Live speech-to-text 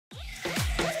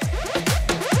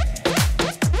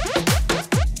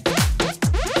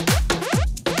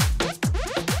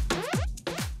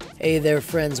Hey there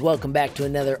friends, welcome back to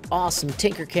another awesome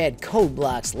Tinkercad code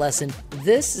blocks lesson.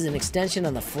 This is an extension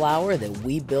on the flower that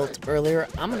we built earlier.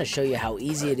 I'm going to show you how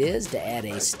easy it is to add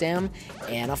a stem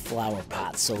and a flower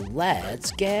pot. So let's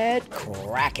get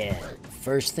cracking.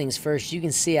 First things first, you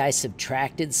can see I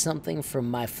subtracted something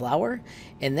from my flower,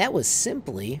 and that was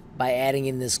simply by adding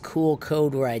in this cool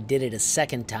code where I did it a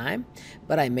second time,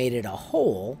 but I made it a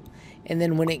hole. And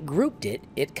then when it grouped it,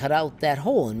 it cut out that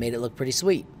hole and made it look pretty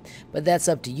sweet. But that's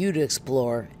up to you to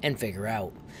explore and figure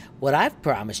out. What I've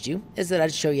promised you is that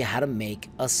I'd show you how to make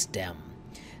a stem.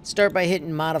 Start by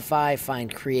hitting Modify,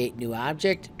 find Create New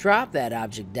Object, drop that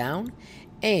object down,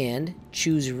 and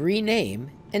choose Rename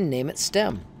and name it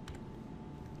Stem.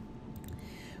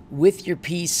 With your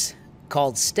piece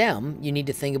called Stem, you need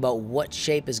to think about what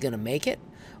shape is going to make it.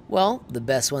 Well, the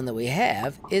best one that we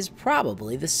have is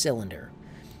probably the cylinder.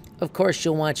 Of course,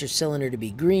 you'll want your cylinder to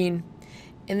be green,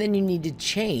 and then you need to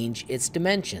change its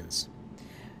dimensions.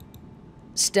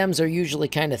 Stems are usually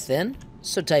kind of thin,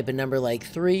 so type a number like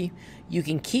 3. You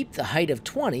can keep the height of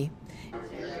 20,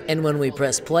 and when we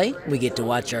press play, we get to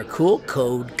watch our cool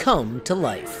code come to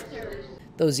life.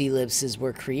 Those ellipses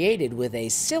were created with a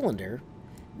cylinder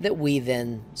that we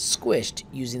then squished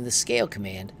using the scale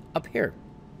command up here.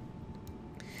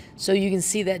 So you can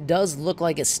see that does look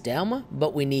like a stem,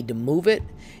 but we need to move it.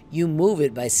 You move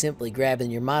it by simply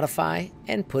grabbing your modify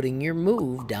and putting your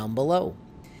move down below.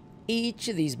 Each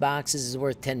of these boxes is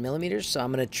worth 10 millimeters, so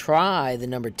I'm going to try the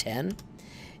number 10.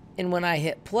 And when I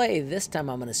hit play, this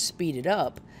time I'm going to speed it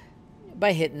up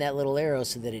by hitting that little arrow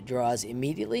so that it draws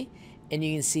immediately. And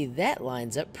you can see that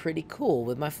lines up pretty cool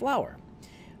with my flower.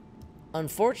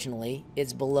 Unfortunately,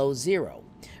 it's below 0.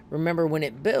 Remember, when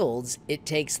it builds, it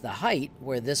takes the height,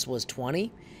 where this was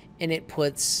 20, and it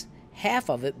puts half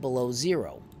of it below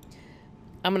 0.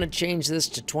 I'm going to change this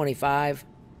to 25.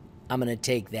 I'm going to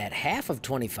take that half of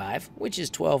 25, which is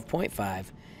 12.5,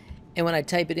 and when I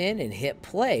type it in and hit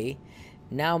play,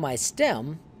 now my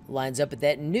stem lines up at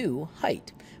that new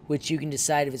height, which you can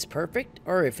decide if it's perfect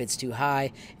or if it's too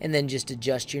high, and then just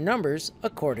adjust your numbers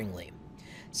accordingly.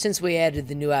 Since we added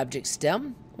the new object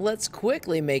stem, let's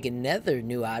quickly make another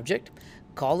new object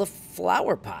called a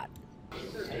flower pot.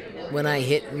 When I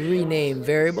hit rename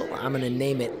variable, I'm going to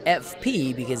name it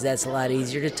FP because that's a lot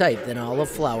easier to type than all of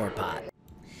flower pot.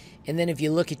 And then if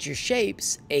you look at your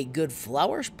shapes, a good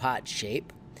flower pot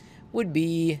shape would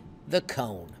be the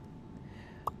cone.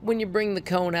 When you bring the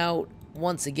cone out,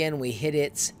 once again we hit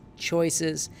its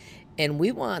choices, and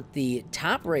we want the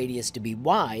top radius to be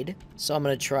wide, so I'm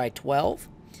going to try 12.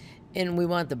 And we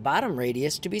want the bottom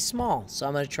radius to be small, so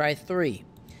I'm going to try 3.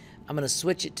 I'm going to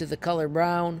switch it to the color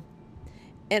brown,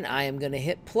 and I am going to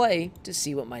hit play to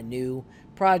see what my new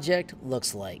project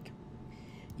looks like.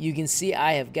 You can see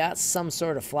I have got some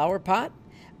sort of flower pot.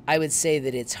 I would say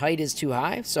that its height is too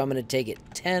high, so I'm going to take it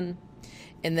 10.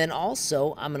 And then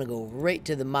also, I'm going to go right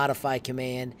to the modify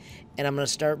command, and I'm going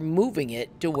to start moving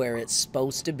it to where it's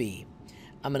supposed to be.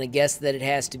 I'm going to guess that it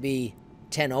has to be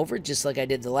 10 over, just like I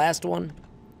did the last one.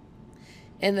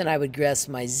 And then I would guess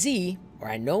my Z, or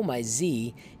I know my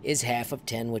Z, is half of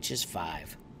 10, which is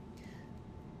 5.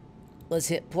 Let's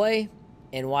hit play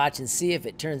and watch and see if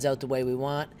it turns out the way we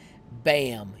want.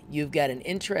 Bam! You've got an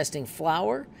interesting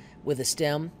flower with a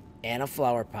stem and a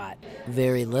flower pot.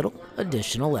 Very little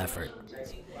additional effort.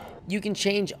 You can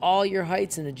change all your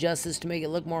heights and adjust this to make it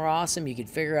look more awesome. You can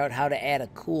figure out how to add a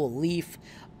cool leaf.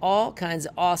 All kinds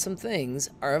of awesome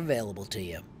things are available to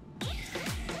you.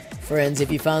 Friends,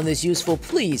 if you found this useful,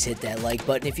 please hit that like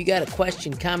button. If you got a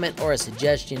question, comment, or a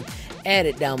suggestion, add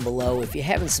it down below. If you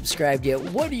haven't subscribed yet,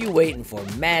 what are you waiting for?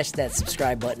 Mash that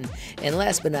subscribe button. And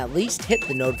last but not least, hit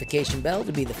the notification bell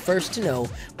to be the first to know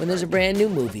when there's a brand new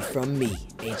movie from me,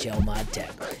 HLModTech.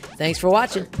 Thanks for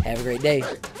watching. Have a great day.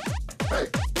 Yeah.